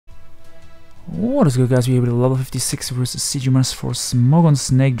What is good, guys? We have a level 56 versus Cdumas for Smogon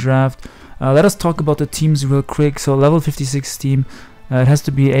Snake Draft. Let us talk about the teams real quick. So level 56 team, it has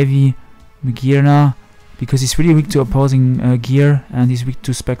to be AV Magirna because he's really weak to opposing gear and he's weak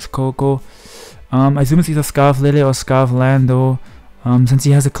to Specs Coco. I assume it's either Scarf Lily or Scarf Lando. Since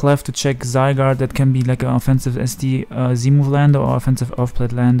he has a clef to check Zygarde, that can be like an offensive SD Z-move Lando or offensive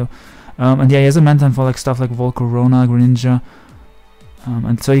off-plate Lando. And yeah, he has a Mantine for like stuff like Volcarona, Greninja.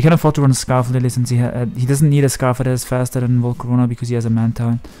 And so he can afford to run a Scarf Lily since he doesn't need a Scarf that is faster than Volcarona because he has a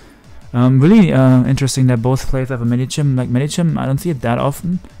Mantine. Really interesting that both players have a Medicham. Like Medicham, I don't see it that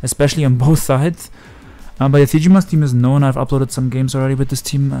often, especially on both sides. But the Cdumas team is known. I've uploaded some games already with this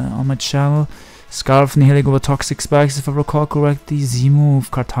team on my channel. Scarf, Nihilego with Toxic Spikes, if I recall correctly. Z-move,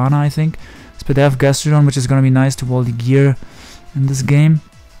 Kartana, I think. Spadaf, Gastrodon, which is going to be nice to wall the gear in this game.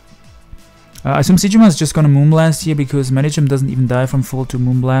 I assume Cdumas is just going to Moonblast here because Medicham doesn't even die from full to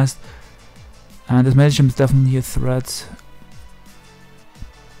Moonblast. And this Medicham is definitely a threat.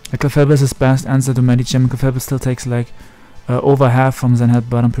 Clefable is his best answer to Medicham. Clefable still takes like over half from Zen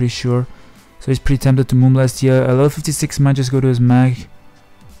Headbutt, I'm pretty sure. So he's pretty tempted to Moonblast here. Level 56 might just go to his mag.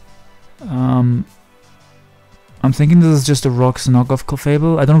 I'm thinking this is just a Rocks knockoff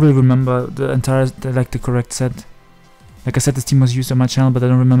Clefable. I don't really remember the entire, the correct set. Like I said, this team was used on my channel, but I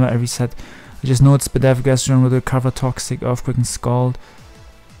don't remember every set. I just know it's Spadaf, Gastrodon with Recover, Toxic, Earthquake, and Scald.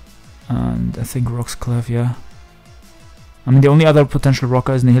 And I think Rocks Clef, yeah. I mean, the only other potential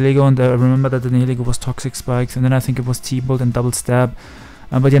rocker is Nihilego, and I remember that the Nihilego was Toxic Spikes, and then I think it was T-Bolt and Double Stab.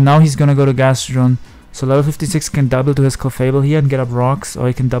 But yeah, now he's gonna go to Gastrodon. So level 56 can double to his Clefable here and get up rocks, or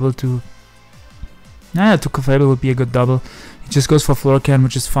he can double to... Yeah, to Clefable would be a good double. He just goes for Florcan,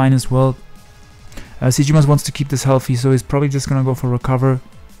 which is fine as well. Cdumas wants to keep this healthy, so he's probably just gonna go for Recover.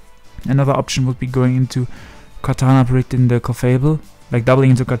 Another option would be going into Kartana, predicting the Clefable, like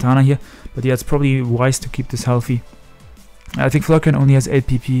doubling into Kartana here. But yeah, it's probably wise to keep this healthy. I think Florcan only has 8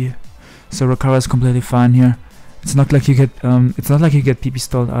 PP, so Recover is completely fine here. It's not like you get PP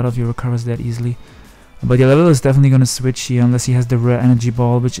stalled out of your Recovers that easily. But your level is definitely gonna switch here unless he has the rare energy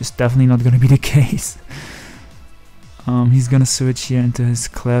ball, which is definitely not gonna be the case. He's gonna switch here into his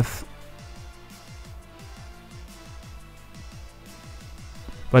Clef.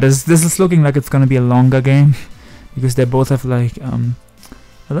 But this is looking like it's gonna be a longer game because they both have like a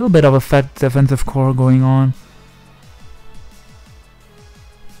little bit of a fat defensive core going on.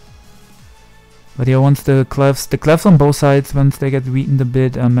 But yeah, once the clefs on both sides, once they get weakened a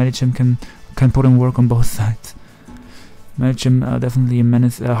bit, Medicham can put in work on both sides. Medicham definitely a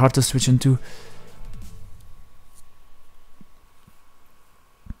menace, hard to switch into.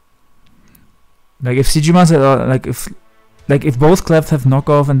 Like if Cdumas if both clefs have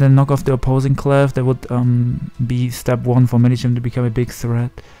knockoff and then knock off the opposing clef, that would be step 1 for Medicham to become a big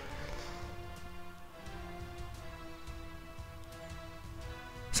threat.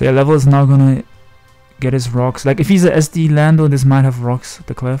 So yeah, level is now gonna get his rocks. Like if he's a SD Lando, this might have rocks,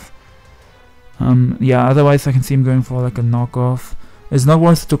 the clef. Yeah, otherwise I can see him going for like a knockoff. It's not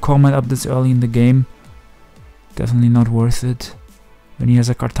worth it to comment up this early in the game. Definitely not worth it when he has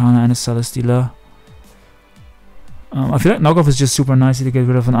a Kartana and a Celesteela. I feel like knockoff is just super nice to get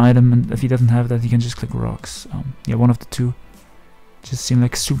rid of an item, and if he doesn't have that, he can just click rocks. Yeah, one of the two. Just seem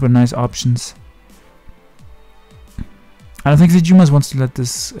like super nice options. I don't think Cdumas wants to let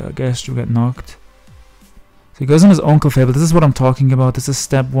this Gastro get knocked. So he goes on his own Clefable. This is what I'm talking about. This is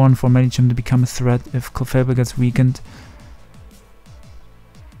step 1 for Medicham to become a threat if Clefable gets weakened.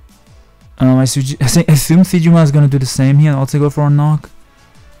 I assume Cdumas is going to do the same here and also go for a knock.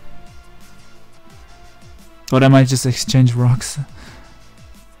 Or they might just exchange rocks.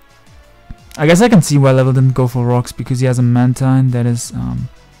 I guess I can see why Level didn't go for rocks because he has a Mantine that is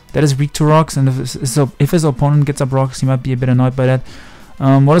weak to rocks, and if his opponent gets up rocks, he might be a bit annoyed by that.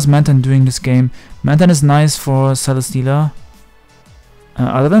 What is Mantine doing this game? Mantine is nice for Celesteela.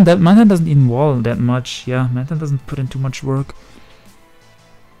 Other than that, Mantine doesn't even wall that much. Yeah, Mantine doesn't put in too much work.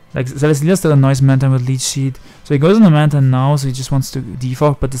 Like Celesteela still annoys Mantine with Leech Seed. So he goes on the Mantine now, so he just wants to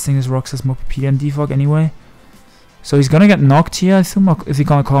defog, but the thing is rocks has more PP than defog anyway. So he's gonna get knocked here, I assume, if he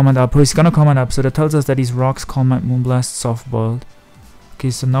can't comment up. Oh, he's gonna comment up, so that tells us that he's rocks, Calm Mind, Moonblast, Soft-Boiled. Okay,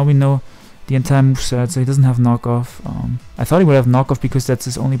 so now we know the entire moveset, so he doesn't have knockoff. I thought he would have knockoff because that's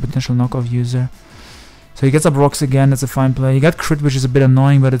his only potential knockoff user. So he gets up rocks again, that's a fine play. He got crit, which is a bit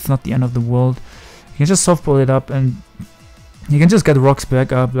annoying, but it's not the end of the world. He can just soft boil it up and he can just get rocks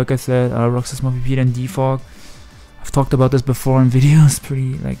back up. Like I said, rocks has more PP than defog. I've talked about this before in videos.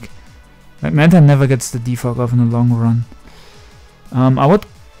 Pretty like Mantine never gets the defog off in the long run. I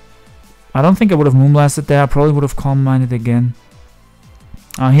don't think I would have Moonblasted there. I probably would have Calm Minded again.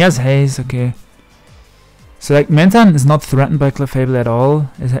 He has haze, okay. So like Mentan is not threatened by Clefable at all.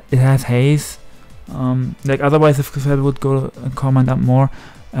 It has haze. Like otherwise, if Clefable would go command up more,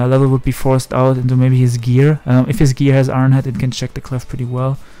 level would be forced out into maybe his gear. If his gear has Iron Head, it can check the Clef pretty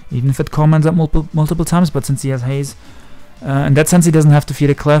well, even if it commands up multiple times. But since he has haze, in that sense, he doesn't have to fear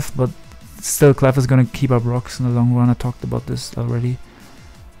the Clef. But still, Clef is gonna keep up rocks in the long run. I talked about this already.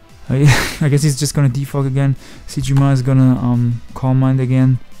 I guess he's just gonna defog again. Cdumas is gonna Calm Mind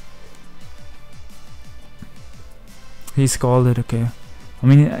again. He scalded, okay. I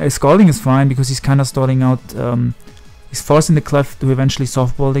mean, scalding is fine because he's kind of starting out. He's forcing the Clef to eventually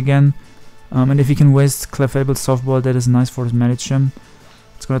softball again. And if he can waste Clefable's softball, that is nice for his Medicham.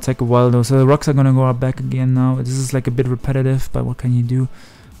 It's gonna take a while though. So the rocks are gonna go up back again now. This is like a bit repetitive, but what can you do?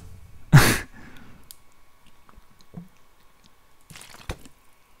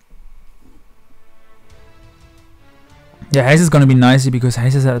 Yeah, Haze is gonna be nicey because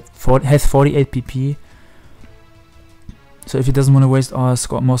Haze has 48 PP. So if he doesn't want to waste more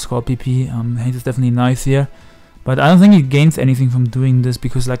score PP, Haze is definitely nice here. But I don't think he gains anything from doing this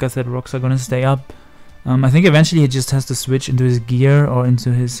because, like I said, rocks are gonna stay up. I think eventually he just has to switch into his gear or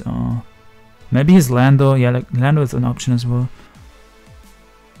into his maybe his Lando. Yeah, like Lando is an option as well.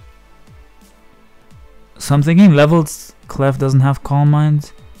 So I'm thinking levels Clef doesn't have Calm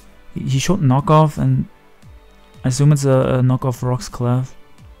Mind. He should knock off, and I assume it's a knockoff rocks Clef.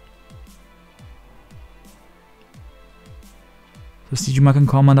 So Cdumas can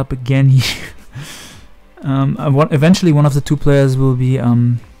Calm Mind up again here. Eventually one of the two players will be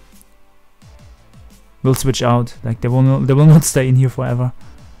will switch out. Like they will not stay in here forever.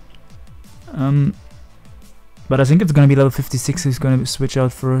 But I think it's gonna be level 56 who's gonna switch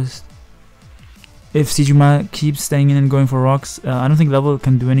out first. If Cdumas keeps staying in and going for rocks, I don't think level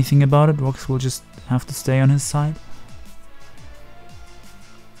can do anything about it. Rocks will just have to stay on his side.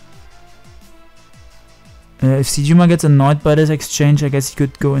 If Cdumas gets annoyed by this exchange, I guess he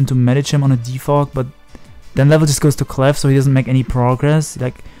could go into Medicham on a defog, but then level just goes to Clef, so he doesn't make any progress.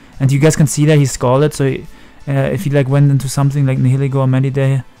 Like, and you guys can see that he scalded. So if he like went into something like Nihiligo or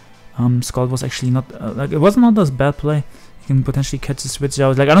Mediday, Scald was actually not like it was not as bad play. He can potentially catch the switch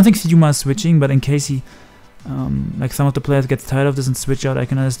out. Like I don't think Cdumas is switching, but in case he like some of the players get tired of this and switch out, I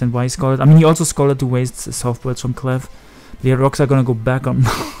can understand why he scalded. I mean, he also scalded to waste softballs from Clef. The rocks are gonna go back up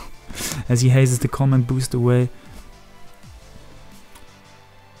now as he hazes the Calm and boost away.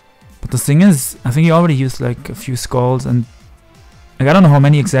 But the thing is, I think he already used like a few scalds, and like I don't know how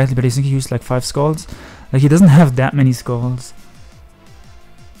many exactly, but I think he used like 5 scalds. Like he doesn't have that many scalds.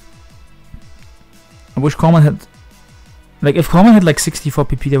 I wish Common had, like if Common had like 64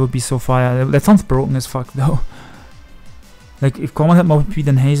 PP, that would be so fire. That sounds broken as fuck though. Like if Common had more PP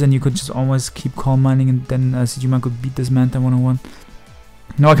than Haze, then you could just always keep Calm Minding, and then Cdumas could beat this Manta 1-on-1.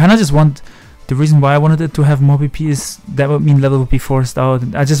 No, I kind of just want. The reason why I wanted it to have more PP is that would mean level would be forced out.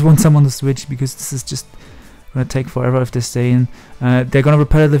 I just want someone to switch because this is just gonna take forever if they stay in. They're gonna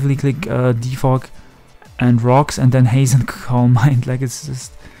repetitively click defog and rocks and then Haze and Calm Mind. Like it's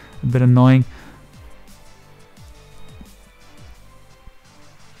just a bit annoying.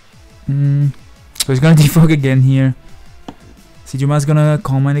 So he's gonna defog again here. Cdumas is gonna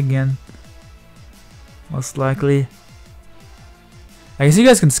Calm Mind again, most likely. I guess you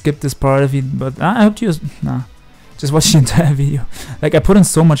guys can skip this part if you, but I hope you just watch the entire video. Like I put in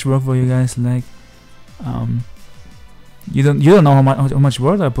so much work for you guys. Like you don't know how much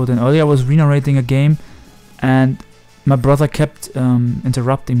work I put in. Earlier I was re-narrating a game, and my brother kept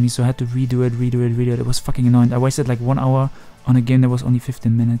interrupting me, so I had to redo it. It was fucking annoying. I wasted like 1 hour on a game that was only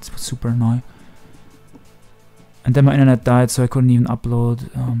 15 minutes. It was super annoying. And then my internet died, so I couldn't even upload.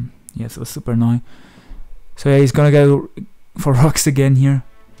 Yes, it was super annoying. So yeah, he's gonna go for rocks again here.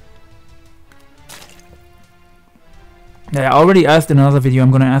 Yeah, I already asked in another video.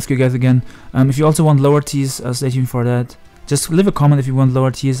 I'm gonna ask you guys again. If you also want lower tiers, stay tuned for that. Just leave a comment if you want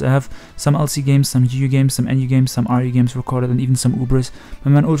lower tiers. I have some LC games, some UU games, some NU games, some RU games recorded, and even some Ubers.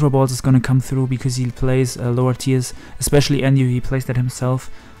 My man Ultra Balls is gonna come through because he plays lower tiers, especially NU. He plays that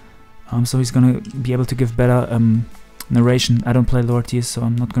himself, so he's gonna be able to give better narration. I don't play lower tiers, so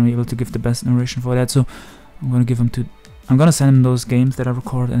I'm not gonna be able to give the best narration for that. So I'm gonna give him to. I'm gonna send him those games that I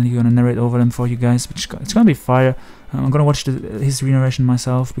record, and he's gonna narrate over them for you guys, which it's gonna be fire. I'm gonna watch his re-narration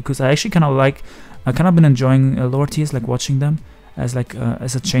myself because I actually kind of like. I kind of been enjoying lower tiers, like watching them as like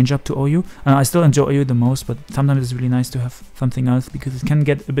as a change up to OU. I still enjoy OU the most, but sometimes it's really nice to have something else because it can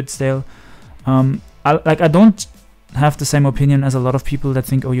get a bit stale. I don't have the same opinion as a lot of people that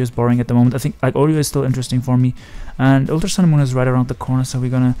think OU is boring at the moment. I think like OU is still interesting for me, and Ultra Sun and Moon is right around the corner, so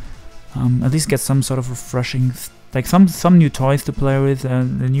we're gonna at least get some sort of refreshing like some new toys to play with. The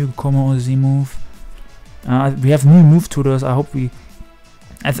new Como Z move. We have new move tutors. I hope we,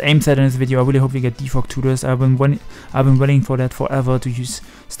 as Aim said in this video, I really hope we get defog tutors. I've been waiting for that forever to use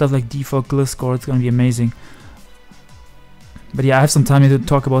stuff like defog, Gliscor. It's gonna be amazing. But yeah, I have some time here to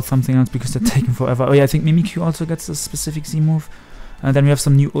talk about something else because they're taking forever. Oh yeah, I think Mimikyu also gets a specific Z move. And then we have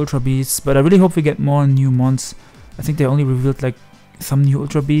some new Ultra Beasts. But I really hope we get more new mons. I think they only revealed like some new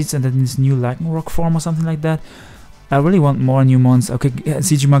Ultra Beasts and then this new Lightning Rock form or something like that. I really want more new mons. Okay,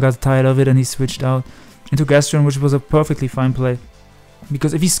 Cdumas got tired of it and he switched out into Gastron, which was a perfectly fine play.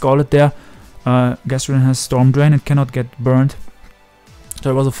 Because if he Scalded there, Gastron has Storm Drain, it cannot get burned.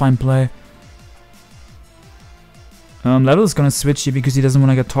 So it was a fine play. Level is gonna switch here because he doesn't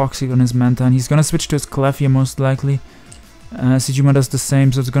want to get Toxic on his Manta, and he's gonna switch to his Clef here most likely. Cdumas does the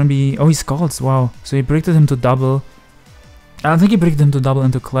same, so it's gonna be... Oh, he Scalds, wow. So he predicted him to double. I don't think he predicted him to double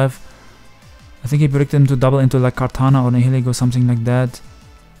into Clef. I think he predicted him to double into like Kartana or Nihilego or something like that.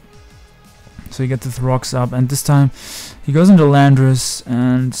 So he gets his rocks up, and this time he goes into Landorus,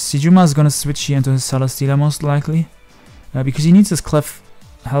 and Cdumas is gonna switch here into his Celesteela most likely. Because he needs his Clef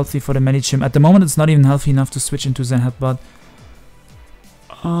healthy for the Medichim. At the moment it's not even healthy enough to switch into Zen Headbutt.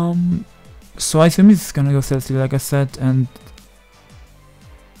 So I think he's gonna go Celesteela like I said, and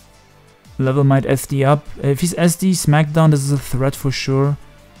level might SD up. If he's SD Smackdown, this is a threat for sure.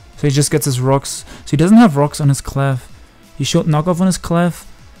 So he just gets his rocks. So he doesn't have rocks on his Clef. He showed knockoff on his Clef.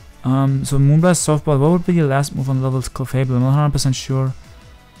 So Moonblast, Softball, what would be the last move on level's Clefable? I'm not 100% sure.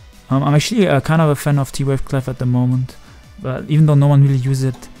 I'm actually kind of a fan of T-Wave Clef at the moment. But even though no one really uses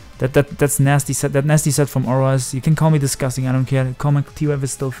it, that's nasty set. That nasty set from Auras. You can call me disgusting. I don't care. Call my T-Wave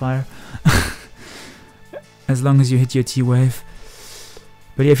is still fire, as long as you hit your T-Wave.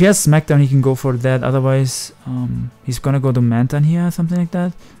 But yeah, if he has Smackdown, he can go for that. Otherwise, he's gonna go to Mantan here, something like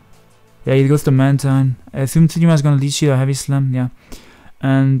that. Yeah, he goes to Mantan. I assume Cdumas is gonna Leech Seed or Heavy Slam. Yeah,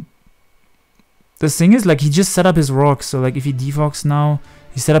 and the thing is, like, he just set up his rocks. So like, if he defogs now,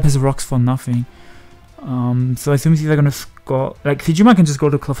 he set up his rocks for nothing. So I assume he's either gonna score. Like, Cdumas can just go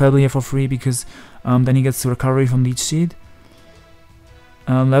to Clefable here for free because then he gets the recovery from Leech Seed.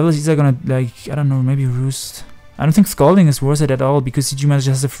 Levels he's either gonna, like, I don't know, maybe Roost. I don't think Scalding is worth it at all because Cdumas just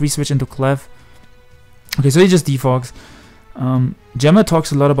has a free switch into Clef. Okay, so he just defogs. Gemma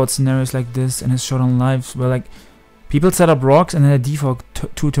talks a lot about scenarios like this in his Short on Lives where like people set up rocks and then they defog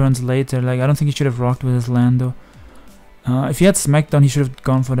 2 turns later. Like, I don't think he should have rocked with his Lando. If he had Smackdown, he should have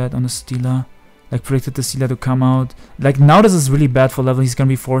gone for that on the Steela. Like, predicted the Steela to come out. Like, now this is really bad for level. He's gonna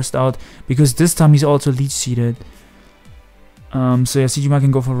be forced out because this time he's also Leech Seeded. So yeah, Cdumas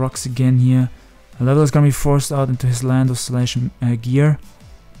can go for rocks again here. Level is gonna be forced out into his Lando slash gear.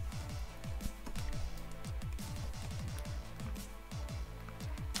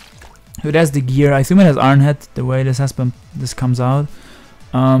 So that's the gear. I assume it has Iron Head the way this comes out.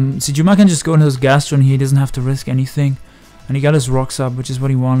 Cdumas can just go into his Gastron here. He doesn't have to risk anything. And he got his rocks up, which is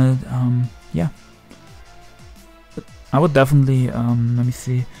what he wanted. Yeah. But I would definitely, let me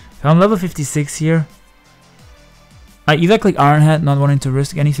see. If I'm level 56 here, I either click Iron Head, not wanting to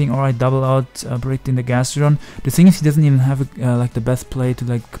risk anything, or I double out predicting the Gastrodon. The thing is, he doesn't even have like the best play to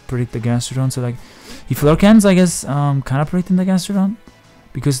like predict the Gastrodon. So like, he Flare Cans, I guess, kind of predicting the Gastrodon,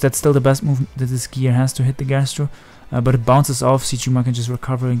 because that's still the best move that this gear has to hit the Gastro. But it bounces off, Cdumas can just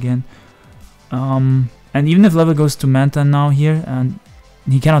recover again. And even if level goes to Mantan now here, and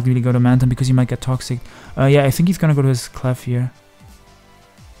he cannot really go to Mantan because he might get Toxic. Yeah, I think he's gonna go to his Clef here.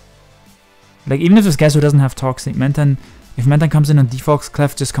 Like, even if this Gastro doesn't have Toxic, Mantan, if Mantan comes in and defogs,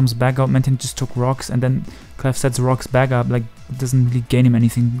 Clef just comes back out. Mantan just took rocks, and then Clef sets rocks back up. Like, it doesn't really gain him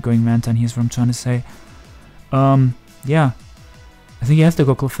anything going Mantan, here's what I'm trying to say. Yeah. I think you have to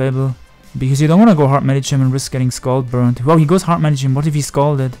go Clefable, because you don't want to go Heart Medichim and risk getting Scald burned. Well, he goes Heart Medichim. What if he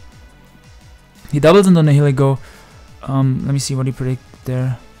Scalded? He doubles into Nihilego. Let me see what he predicted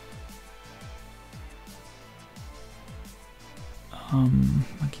there.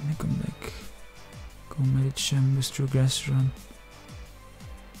 Go Medichim, Mr. Gastron.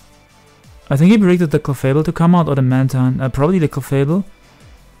 I think he predicted the Clefable to come out or the Mantan. Probably the Clefable.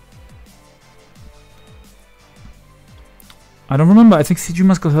 I don't remember. I think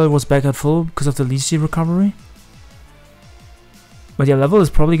Cdumas Clefable was back at full because of the Leech Seed recovery. But yeah, level is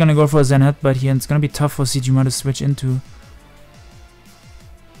probably gonna go for a Zen Headbutt here, and it's gonna be tough for Cdumas to switch into.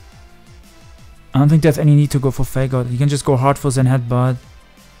 I don't think there's any need to go for Fake Out. He can just go hard for Zen Headbutt.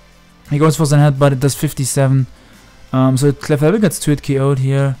 He goes for Zen Headbutt, it does 57. So Clefable gets 2-hit KO'd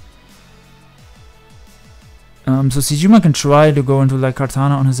here. So Cdumas can try to go into like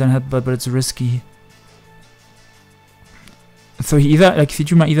Kartana on his Zen Headbutt, but it's risky. So he either, like,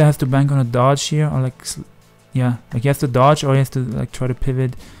 Cdumas either has to bank on a dodge here, or like yeah, like he has to dodge or he has to like try to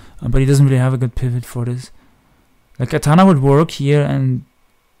pivot, but he doesn't really have a good pivot for this. Like Katana would work here,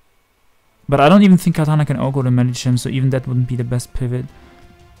 but I don't even think Katana can Oko the Medicham, so even that wouldn't be the best pivot.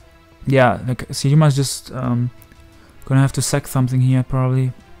 Yeah, like Cdumas is just gonna have to sack something here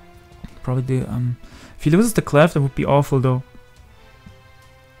probably. If he loses the clef, that would be awful though.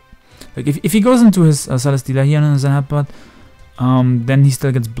 Like if he goes into his Celesteela here and his headbutt, then he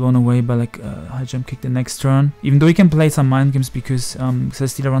still gets blown away by like high jump kick the next turn. Even though he can play some mind games because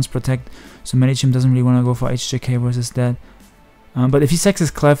Celesteela runs protect, so Medicham doesn't really want to go for HJK versus that. But if he sacks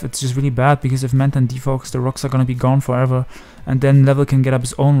his clef, it's just really bad because if Mantan defocus, the rocks are gonna be gone forever, and then Level can get up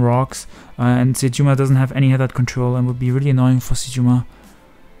his own rocks, and Cdumas doesn't have any headbutt control and would be really annoying for Cdumas.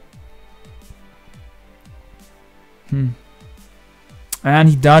 And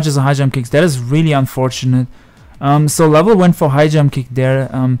he dodges a high jump kick. That is really unfortunate. So Level went for high jump kick there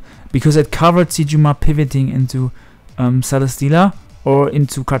because it covered Cdumas pivoting into Celesteela or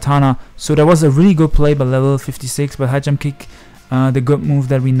into Katana. So that was a really good play by Level 56. But high jump kick, the good move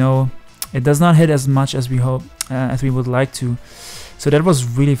that we know, it does not hit as much as we hope, as we would like to. So that was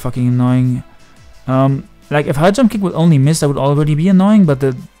really fucking annoying. Like if high jump kick would only miss, that would already be annoying. But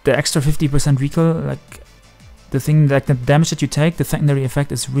the extra 50% recoil, like the thing, like the damage that you take, the secondary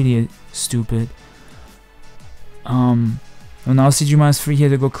effect is really stupid. And now Cdumas is free here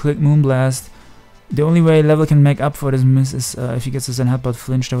to go click Moonblast. The only way Level can make up for this miss is if he gets his headbutt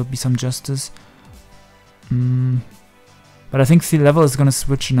flinch. That would be some justice. But I think Level is gonna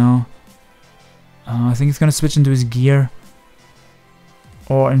switch now. I think he's gonna switch into his gear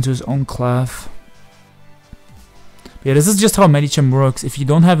or into his own clef. Yeah, this is just how Medicham works. If you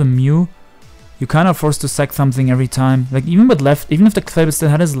don't have a Mew, you're kind of forced to sack something every time. Like even if the Clef still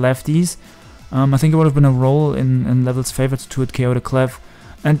had his lefties, I think it would have been a roll in Level's favor to 2-hit KO the Clef.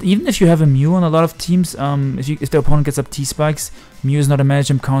 And even if you have a Mew on a lot of teams, if the opponent gets up T-Spikes, Mew is not a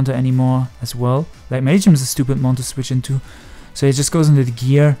Medicham counter anymore as well. Like Medicham is a stupid mon to switch into. So he just goes into the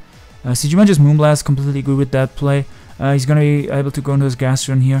gear. Cdumas just Moonblast, completely agree with that play. He's going to be able to go into his gas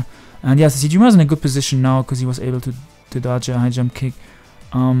run here. And yeah, Cdumas is in a good position now because he was able to dodge a high jump kick.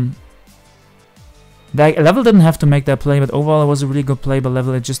 Like Level didn't have to make that play, but overall it was a really good play. But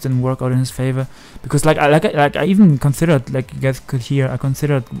Level, it just didn't work out in his favor because I even considered, like you guys could hear, I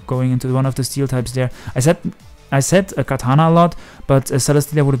considered going into one of the steel types there. I said a Katana a lot, but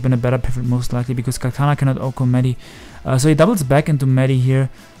Celesteela would have been a better pivot most likely because Katana cannot Oko Medi. So he doubles back into Medi here.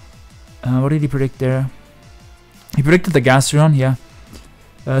 What did he predict there? He predicted the gas run, yeah.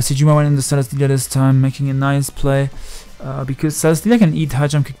 Cdumas went into Celesteela this time, making a nice play. Because Celesteela can eat high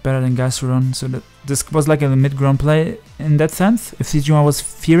jump kick better than Gastrodon, so this was like a mid-ground play in that sense. If Cdumas was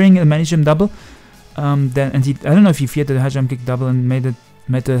fearing a Medicham double, I don't know if he feared the high jump kick double and made the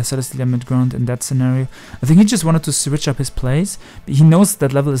Celesteela mid-ground in that scenario. I think he just wanted to switch up his plays. He knows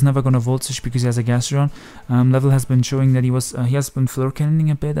that Level is never gonna volt switch because he has a Gastrodon. Level has been showing that he has been floor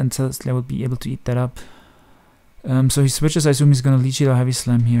cannoning a bit, and Celesteela will be able to eat that up. So he switches. I assume he's gonna leech it or heavy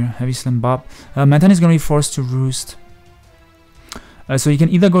slam here. Heavy slam Bob. Mantan is gonna be forced to roost. So he can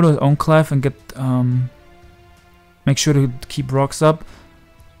either go to his own clef and get make sure to keep rocks up,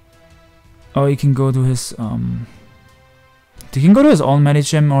 or he can go to his he can go to his own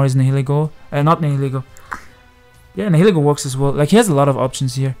Medicham or his Nihiligo. Not Nihiligo. Yeah, Nihiligo works as well. Like he has a lot of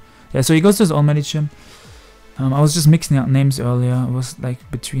options here. Yeah, so he goes to his own Medicham. I was just mixing up names earlier. It was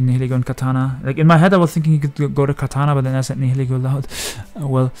like between Nihiligo and Katana. Like in my head I was thinking he could go to Katana, but then I said Nihiligo loud.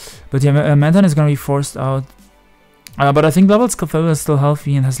 But yeah, Mantan is gonna be forced out. But I think Level's Clef is still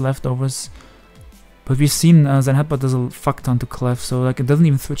healthy and has leftovers. But we've seen Zen Headbutt does a fuck ton to Clef, so like it doesn't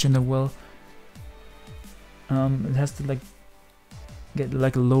even switch in that well. It has to like get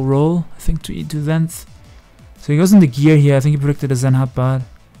like a low roll, I think, to eat to Zenth. So he goes in the gear here. I think he predicted a Zen Headbutt,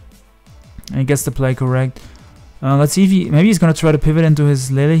 and he gets the play correct. Let's see if maybe he's gonna try to pivot into his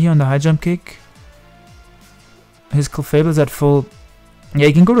Lele here on the high jump kick. His Clefable's at full. Yeah,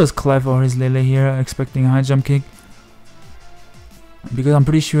 he can go to his Clef or his Lele here, expecting a high jump kick. Because I'm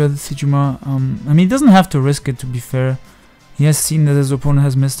pretty sure that Cdumas, I mean, he doesn't have to risk it, to be fair. He has seen that his opponent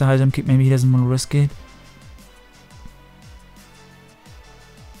has missed a high jump kick, maybe he doesn't want to risk it.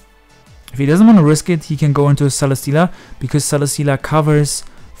 If he doesn't want to risk it, he can go into Celesteela, because Celesteela covers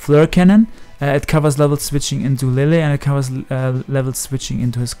Flare Cannon, it covers Level switching into Lele, and it covers Level switching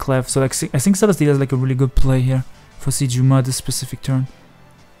into his Clef. So like, I think Celesteela is like a really good play here for Cdumas this specific turn.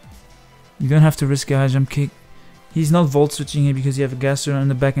 You don't have to risk a high jump kick. He's not volt switching here because you have a Gastrodon in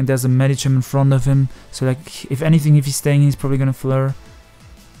the back and there's a Medicham in front of him. So like, if anything, if he's staying, he's probably gonna flare.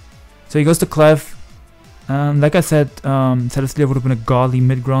 So he goes to Clef. Like I said, Celesteela would have been a godly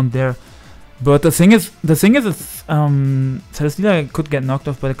mid-ground there. But the thing is, Celesteela could get knocked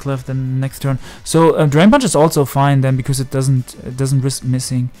off by the Clef then next turn. So Drain Punch is also fine then because it doesn't risk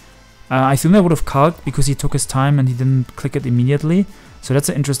missing. I think I would have calced because he took his time and he didn't click it immediately. So that's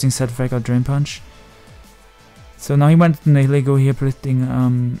an interesting setback of Drain Punch. So now he went to Nihilego here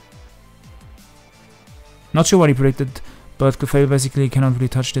predicting. Not sure what he predicted, but Clefable basically cannot really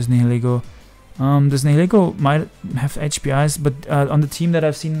touch this Nihilego. This Nihilego might have HPIs, but on the team that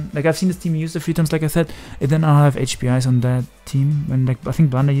I've seen this team used a few times, like I said, it did not have HPIs on that team. When I think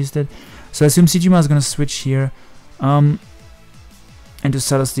Blunder used it, so I assume Cdumas is gonna switch here, into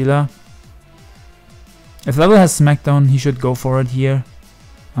Celesteela. If level has Smackdown, he should go for it here.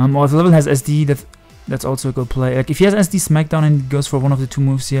 Or if level has SD, that's also a good play. Like if he has SD Smackdown and goes for one of the two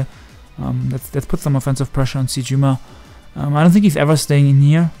moves here, let's put some offensive pressure on Cdumas. I don't think he's ever staying in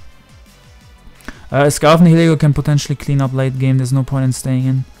here. Scarf Nihilego can potentially clean up late game, there's no point in staying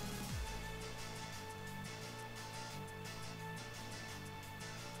in.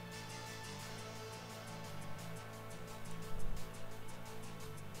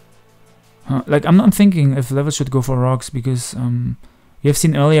 Like I'm not thinking if level should go for rocks because you have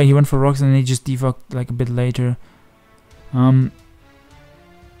seen earlier he went for rocks and then he just defucked like a bit later. Yeah,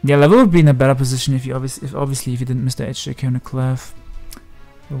 level would be in a better position if you obviously if you didn't miss the edge check here on the Clef.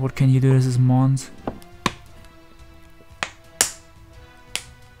 But what can you do? This is mons.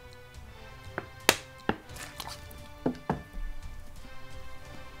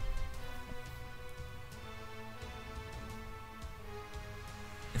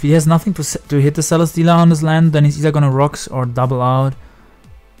 If he has nothing to hit the Celesteela on this land, then he's either gonna rocks or double out.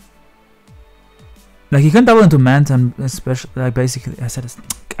 Like he can double into Mantan, especially like basically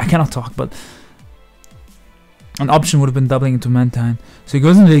I cannot talk, but an option would have been doubling into Mantine. So he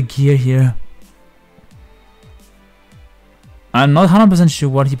goes into the gear here. I'm not 100% sure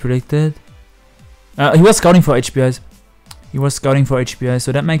what he predicted. He was scouting for HPIs.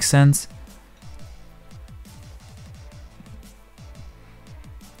 So that makes sense.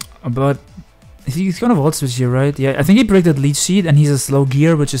 But he's gonna Volt Switch here, right? Yeah, I think he predicted Leech Seed, and he's a slow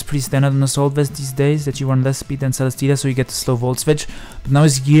gear, which is pretty standard on Assault Vest these days, that you run less speed than Celesteela, so you get the slow Volt Switch. But now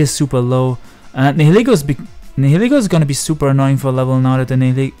his gear is super low. Nihilego is gonna be super annoying for a level now that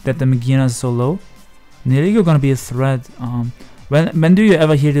the Megiana is so low. Nihilego gonna be a threat. When do you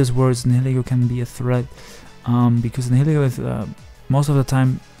ever hear those words? Nihilego can be a threat. Because Nihilego is most of the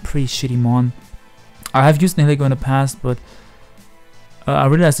time pretty shitty mon. I have used Nihilego in the past, but I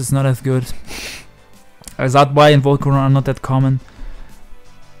realized it's not as good. That's why in Volcarona are not that common.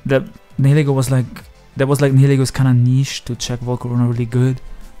 That Nihilego was like Nihilego's kind of niche to check Volcarona really good.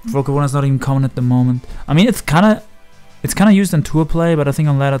 Volcarona is not even common at the moment. I mean, it's kind of used in tour play, but I think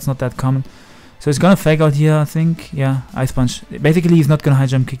on ladder it's not that common. So he's gonna fake out here, I think. Yeah, Ice Punch. Basically, he's not gonna high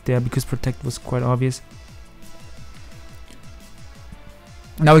jump kick there because Protect was quite obvious.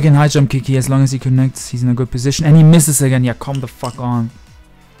 Now we can high jump kick here as long as he connects. He's in a good position, and he misses again. Yeah, come the fuck on.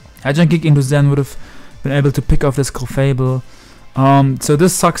 High jump kick into Zen would have been able to pick off this Clefable. So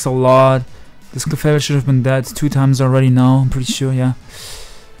this sucks a lot. This Clefable should have been dead 2 times already now. I'm pretty sure. Yeah.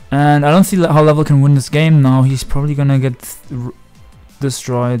 And I don't see how level can win this game now. He's probably gonna get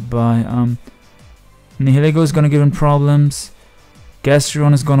destroyed by Nihilego is gonna give him problems.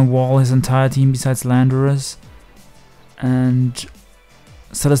 Gastron is gonna wall his entire team besides Landorus. And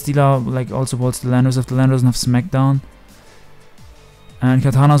Celesteela like also walls the Landorus if the Landorus doesn't have Smackdown. And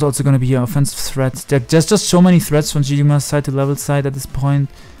Katana is also gonna be an offensive threat. There's just so many threats from Cdumas side to level side at this point.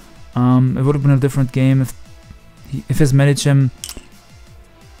 It would have been a different game if his Medicham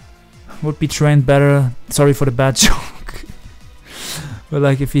would be trained better. Sorry for the bad joke. But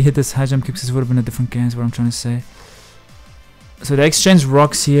like if he hit this high jump kicks, it would have been a different game is what I'm trying to say. So they exchange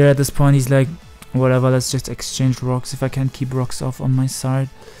rocks here. At this point he's like, whatever, let's just exchange rocks if I can't keep rocks off on my side.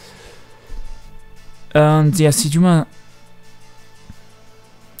 And yeah, Cdumas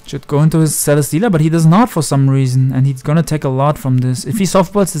should go into his Celesteela, but he does not for some reason, and he's gonna take a lot from this. If he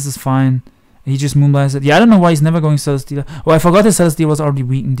softballs, this is fine. He just Moonblasts it. Yeah, I don't know why he's never going Celesteela. Oh, I forgot his Celesteela was already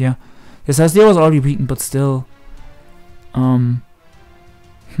weakened, yeah. His Celesteela was already weakened, but still. I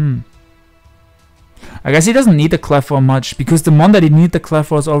guess he doesn't need the Clef for much, because the mon that he needed the Clef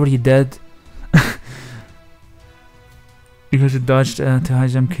for is already dead. Because it dodged to high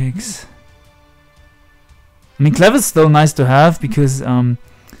jump kicks. I mean, Clef is still nice to have, because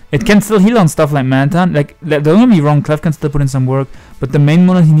it can still heal on stuff like Mantan. Like, don't get me wrong, Clef can still put in some work, but the main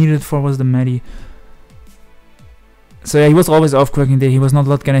mon he needed it for was the Medi. So yeah, he was always off-quirking there. He was not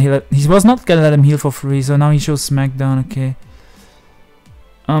gonna heal. He was not gonna let him heal for free. So now he shows Smackdown. Okay.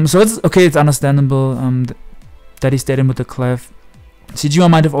 So it's okay. It's understandable that he stayed in with the Clef. Cdumas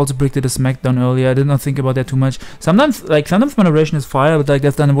might have also predicted a smackdown earlier. I did not think about that too much. Sometimes my narration is fire, but like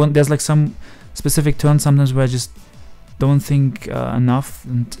there's like some specific turns sometimes where I just don't think enough,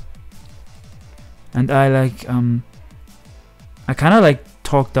 and I like I kind of like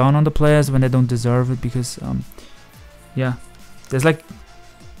talk down on the players when they don't deserve it, because yeah, there's like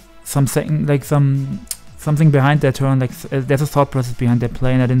something behind their turn, like there's a thought process behind their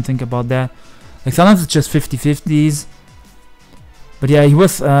play, and I didn't think about that. Like sometimes it's just 50-50s. But yeah, he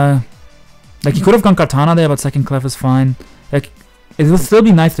was like he could have gone Katana there, but second clef is fine. Like it would still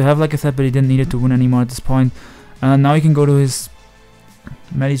be nice to have, like I said, but he didn't need it to win anymore at this point. Now he can go to his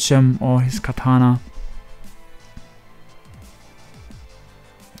Medicem or his Katana.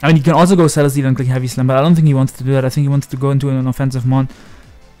 I mean, he can also go Celesteal and click Heavy Slam, but I don't think he wants to do that. I think he wants to go into an offensive mon.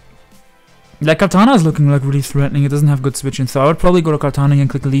 Like Katana is looking like really threatening. It doesn't have good switching, so I would probably go to Katana and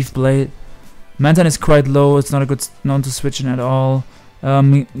click Leaf Blade. Mantan is quite low. It's not a good non to switch in at all.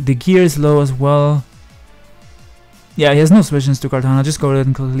 The gear is low as well. Yeah, he has no switch-ins to Katana. Just go ahead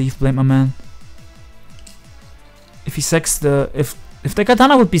and click Leaf Blade, my man. If he sacks the if the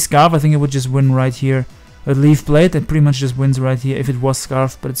Katana would be Scarf, I think it would just win right here. With Leaf Blade, it pretty much just wins right here. If it was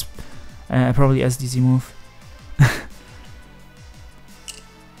Scarf, but it's probably SDC move.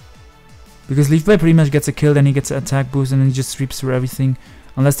 Because Leaf Blade pretty much gets a kill, then he gets an attack boost, and then he just sweeps through everything.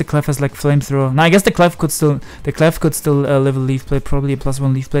 Unless the Clef has like Flamethrower. Now I guess the Clef could still live a Leaf Blade, probably a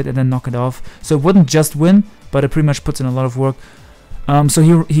 +1 Leaf Blade, and then knock it off. So it wouldn't just win, but it pretty much puts in a lot of work.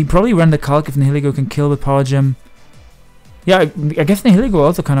 So he probably ran the Calc if Nihiligo can kill with Power Gem. Yeah, I guess Nihiligo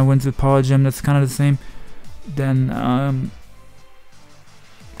also kind of wins with Power Gem. That's kind of the same. Then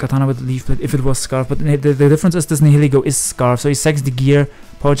Katana with Leaf Blade if it was Scarf. But the difference is this Nihiligo is Scarf, so he sacks the gear.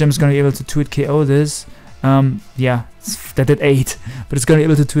 Power Gem is going to be able to 2-hit KO this. Yeah, that did 8, but it's going to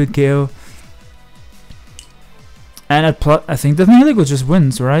be able to 2-hit KO. And I think that Nihiligo just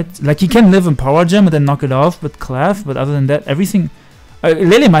wins, right? Like he can live in Power Gem and then knock it off with Clef, but other than that, everything.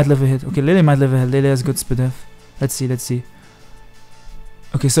 Lele might live a hit. Okay, Lele might live a hit. Lele has good speed def. Let's see.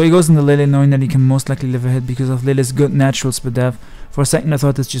 Okay, so he goes into Lele knowing that he can most likely live a hit because of Lele's good natural speed def. For a second I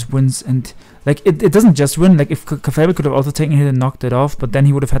thought this just wins, and like it doesn't just win. Like if Clefable could have also taken a hit and knocked it off, but then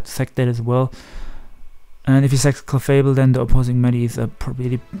he would have had to sack that as well. And if he sacks Clefable, then the opposing Medi is a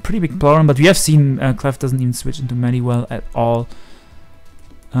pretty big problem. But we have seen Clef doesn't even switch into Medi well at all.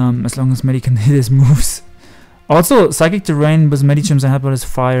 As long as Medi can hit his moves. Also, Psychic Terrain with Medichams and Headbutt is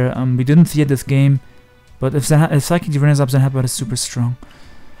fire. We didn't see it this game, but if Psychic Terrain is up, then Headbutt is super strong.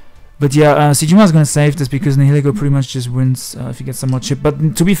 But yeah, Cdumas is gonna save this because Nihiligo pretty much just wins if he gets some more chip.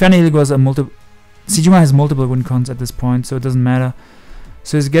 But to be fair, Nihiligo has Cdumas has multiple win cons at this point, so it doesn't matter.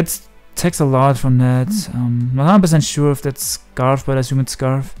 So it takes a lot from that. Not 100% sure if that's Scarf, but I assume it's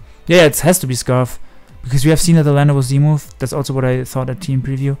Scarf. Yeah, it has to be Scarf because we have seen that the Lando was Z-move. That's also what I thought at team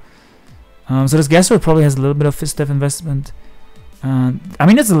preview. So this Gastro probably has a little bit of fist def investment. I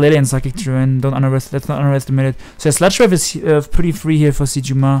mean, it's a Lele and Psychic Terrain. Let's not underestimate it. So yeah, Sludge Wave is pretty free here for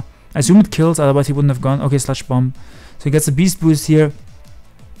Cdumas. I assume it kills, otherwise he wouldn't have gone. Okay, Sludge Bomb. So he gets a Beast Boost here.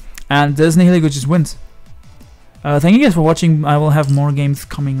 And this Nihiligo just wins. Thank you guys for watching. I will have more games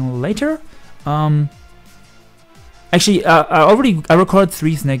coming later. Actually, I recorded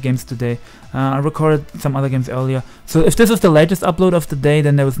 3 Snake games today. I recorded some other games earlier. So if this is the latest upload of the day,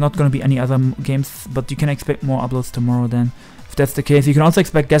 then there was not going to be any other games. But you can expect more uploads tomorrow then. If that's the case, you can also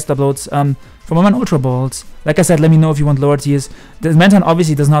expect guest uploads from my man Ultra Balls. Like I said, let me know if you want lower tiers. The Mantan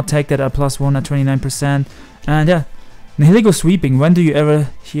obviously does not take that at +1 at 29%. And yeah, Nihiligo sweeping. When do you ever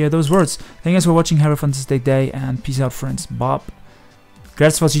hear those words? Thank you guys for watching. Have a fantastic day and peace out, friends. Bob.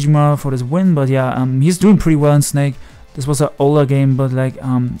 Congrats for Cdumas for this win, but yeah, he's doing pretty well in Snake. This was an older game, but like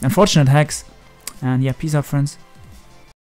unfortunate hacks. And yeah, peace out, friends.